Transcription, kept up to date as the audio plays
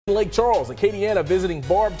Lake Charles, Acadiana visiting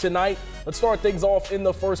Barbe tonight. Let's start things off in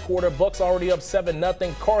the first quarter. Bucks already up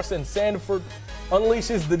 7-0. Carson Sandford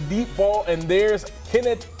unleashes the deep ball, and there's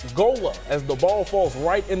Kenneth Gola as the ball falls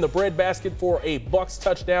right in the breadbasket for a Bucks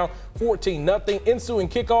touchdown, 14-0. Ensuing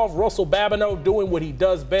kickoff, Russell Babineau doing what he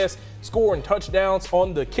does best, scoring touchdowns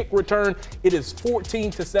on the kick return. It is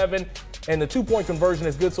 14-7, and the two-point conversion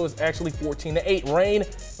is good, so it's actually 14-8. Rain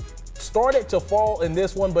started to fall in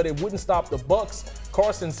this one, but it wouldn't stop the Bucks.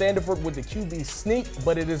 Carson Sandford with the QB sneak,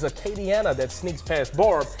 but it is Acadiana that sneaks past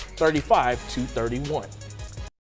Barbe 35-31.